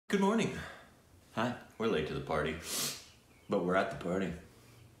Good morning. Hi. We're late to the party. But we're at the party.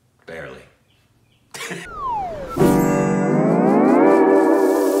 Barely.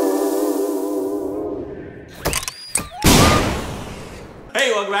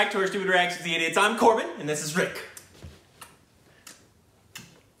 Hey, welcome back to our Stupid Reactions, the Idiots. I'm Corbin, and this is Rick.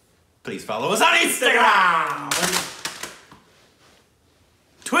 Please follow us on Instagram!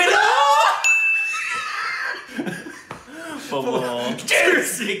 Twitter!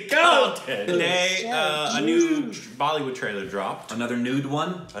 Juicy content! Today, a new Bollywood trailer dropped. Another nude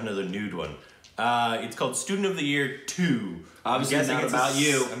one? Another nude one. It's called Student of the Year 2. Obviously not about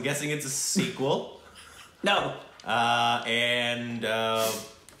you. I'm guessing it's a sequel. No.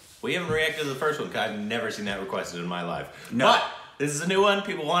 We haven't reacted to the first one because I've never seen that requested in my life. No. But this is a new one.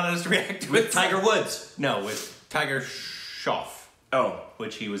 People wanted us to react to it. With Tiger Woods. No, with Tiger Shroff. Oh.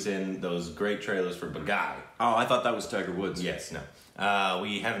 Which he was in those great trailers for Bagai. Oh, I thought that was Tiger Woods. Yes, no.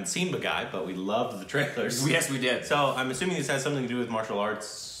 We haven't seen Bagai, but we loved the trailers. Yes, we did. So I'm assuming this has something to do with martial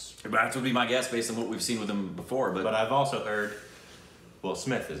arts. That would be my guess based on what we've seen with him before. But I've also heard Will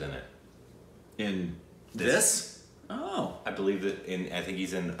Smith is in it. In this? Oh. I believe that I think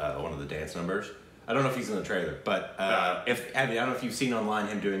he's in one of the dance numbers. I don't know if he's in the trailer, but I don't know if you've seen online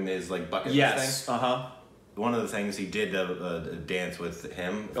him doing his like bucket list thing. Uh-huh. One of the things he did a dance with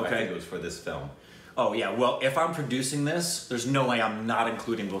him. Okay. I think it was for this film. Oh yeah, well if I'm producing this, there's no way I'm not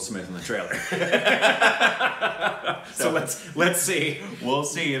including Will Smith in the trailer. So let's see. We'll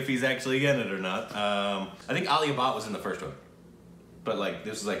see if he's actually in it or not. I think Alia Bhatt was in the first one, but like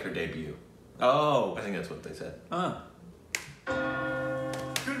this was like her debut. Oh. I think that's what they said. Huh.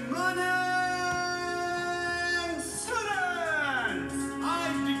 Good morning, students! I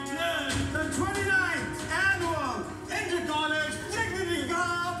declare the 29th annual Inter-College Dignity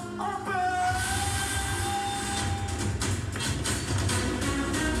Cup open!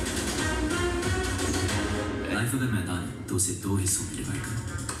 Life अगर मैदान है तो उसे दो हिस्सों में divide करो।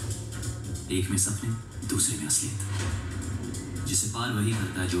 एक में सपने, दूसरे में असलियत। जिसे पार वही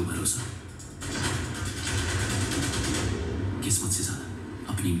करता है जो भरोसा किस्मत से ज्यादा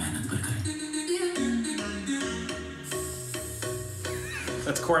अपनी मेहनत पर करे।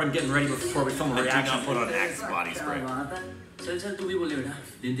 That's Corbin getting ready before we film a reaction. Put on Axe body spray. चल चल तू भी बोले बेटा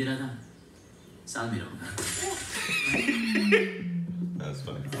दिन तेरा था साल मेरा होगा। That's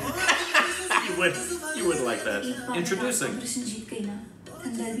funny. You would like that. Introducing.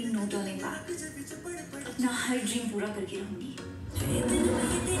 There'll be no turning back. अपना हर ड्रीम पूरा करके रहूंगी.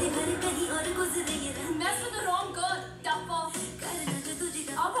 Mess with the wrong girl, tough off.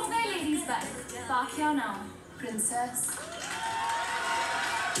 Up हो गए ladies back. Pakya now, princess.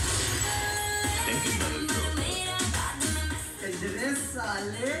 गजरे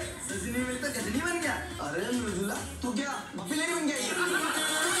साले सजनी में तो गजनी बन गया. अरे मृदुला तू क्या बप्पी लेडी बन गया ये?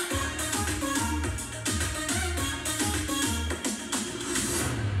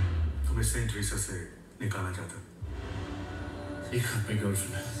 तुम्हें सेंट टेरेसा से निकालना चाहता हूँ। एक हाथ में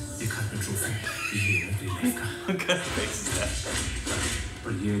गर्लफ्रेंड है, एक हाथ में ट्रॉफी। ये है तेरी लाइफ का।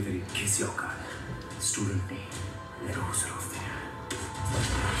 पर ये तेरी कैसी औकात है? स्टूडेंट नहीं, मेरा शरफ है।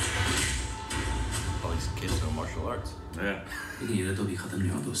 All these kids know martial arts. Yeah. लेकिन ये तो भी खत्म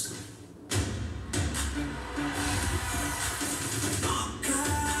नहीं हुआ दोस्तों।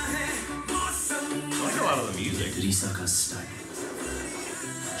 I like a lot of the music. Teresa का स्टाइल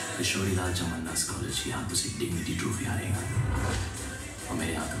किशोरी लाल चमनदास कॉलेज की हाथों से डिग्निटी ट्रॉफी हारेगा और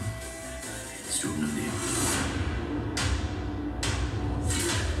मेरे हाथों स्टूडेंट ऑफ द ईयर।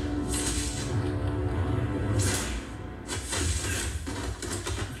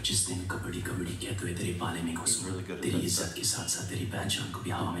 जिस दिन कबड्डी कबड्डी कहते हुए तेरे पाले में घुसूं तेरी इज्जत के साथ साथ तेरी पहचान को भी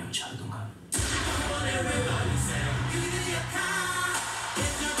हवा में उछाल दूंगा।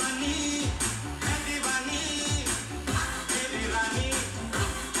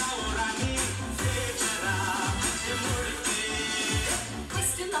 I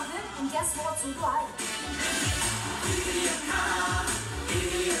still love him, and guess what? So do I.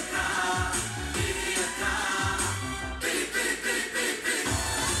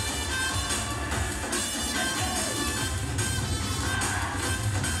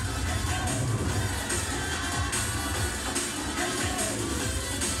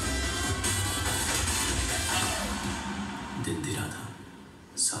 दिन तेरा था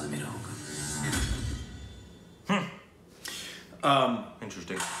साल मेरा होगा।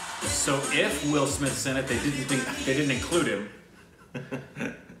 Interesting. So if Will Smith's in it, they didn't include him.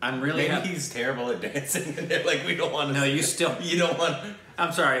 I'm really maybe he's terrible at dancing, and they're like, we don't want to. No, you don't want.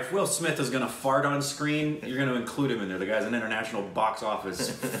 I'm sorry. If Will Smith is gonna fart on screen, you're gonna include him in there. The guy's an international box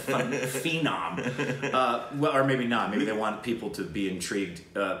office phenom. Well, or maybe not. Maybe they want people to be intrigued.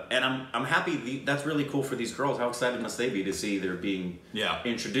 And I'm happy. That's really coal for these girls. How excited must they be to see they're being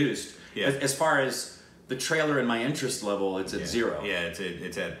introduced? Yeah. As far as the trailer and my interest level, it's at 0. Yeah,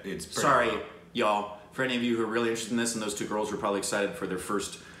 it's sorry, low. y'all. For any of you who are really interested in this, and those 2 girls who are probably excited for their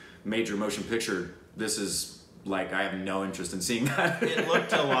first major motion picture, this is. Like, I have no interest in seeing that. It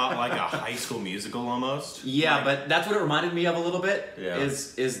looked a lot like a High School Musical almost. Yeah, like, but that's what it reminded me of a little bit. Yeah.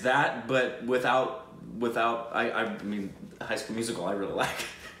 Is that, but without I mean, High School Musical I really like.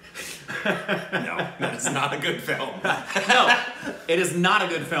 No, that's not a good film. No, it is not a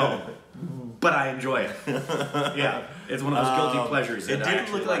good film, but I enjoy it. Yeah, it's one of those guilty pleasures. It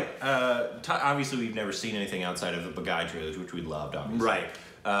didn't look like. Obviously, we've never seen anything outside of the Guy trailers, which we loved, obviously. Right.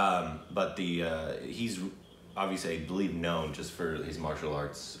 But he's obviously, I believe, known just for his martial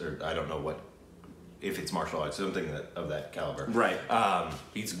arts, or I don't know if it's martial arts, something of that caliber. Right.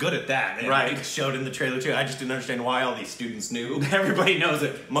 He's good at that. And right. It showed in the trailer too. I just didn't understand why all these students knew. Everybody knows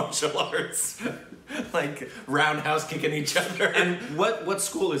it. Martial arts. Like roundhouse kicking each other. And what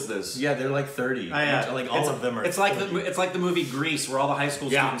school is this? Yeah, they're like 30. Yeah. Like all of them are. It's like the movie Grease, where all the high school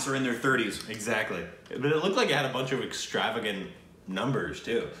students are in their 30s. Exactly. But it looked like it had a bunch of extravagant numbers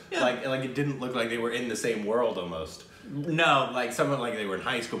too. Yeah. Like it didn't look like they were in the same world almost. No, like some like they were in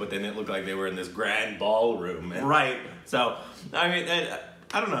high school, but then it looked like they were in this grand ballroom. Right. So I mean,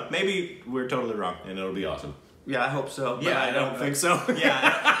 I don't know. Maybe we're totally wrong, and it'll be awesome. Yeah, I hope so. But Yeah, I don't think so.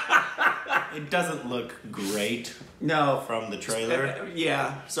 Yeah. It doesn't look great. No, from the trailer.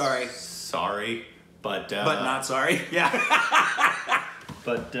 Yeah. Sorry. Sorry, but not sorry. Yeah.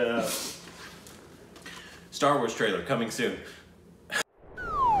 But Star Wars trailer coming soon.